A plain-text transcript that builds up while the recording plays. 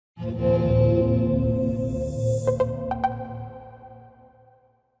In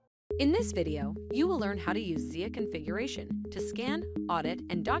this video, you will learn how to use ZIA configuration to scan, audit,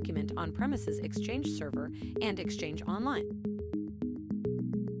 and document on-premises Exchange Server and Exchange Online.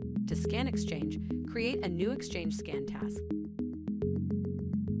 To scan Exchange, create a new Exchange scan task.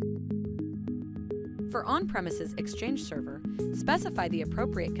 For on-premises Exchange Server, specify the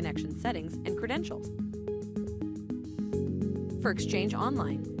appropriate connection settings and credentials. For Exchange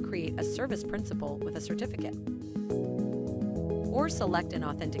Online, create a service principal with a certificate. Or select an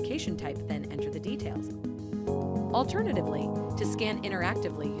authentication type, then enter the details. Alternatively, to scan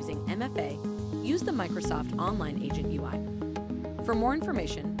interactively using MFA, use the Microsoft Online Agent UI. For more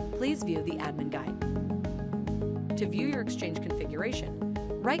information, please view the Admin Guide. To view your Exchange configuration,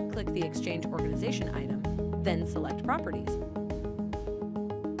 right-click the Exchange organization item, then select Properties.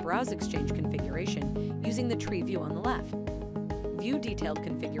 Browse Exchange configuration using the tree view on the left. View detailed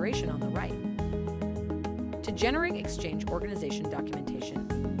configuration on the right. To generate Exchange organization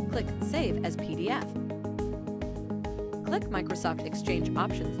documentation, click Save as PDF. Click Microsoft Exchange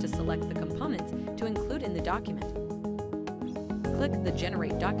options to select the components to include in the document. Click the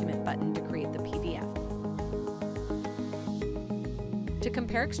Generate Document button to create the PDF. To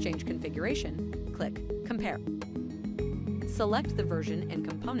compare Exchange configuration, click Compare. Select the version and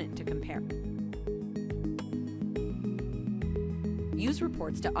component to compare. Use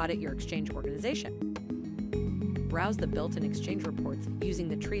reports to audit your Exchange organization. Browse the built-in Exchange reports using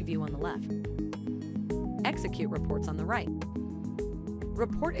the tree view on the left. Execute reports on the right.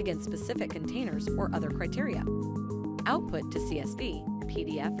 Report against specific containers or other criteria. Output to CSV,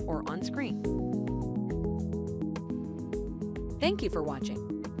 PDF, or on-screen. Thank you for watching.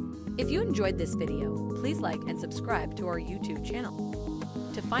 If you enjoyed this video, please like and subscribe to our YouTube channel.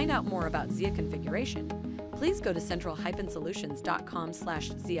 To find out more about ZIA configuration, please go to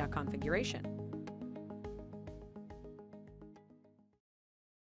central-solutions.com/ZIA configuration.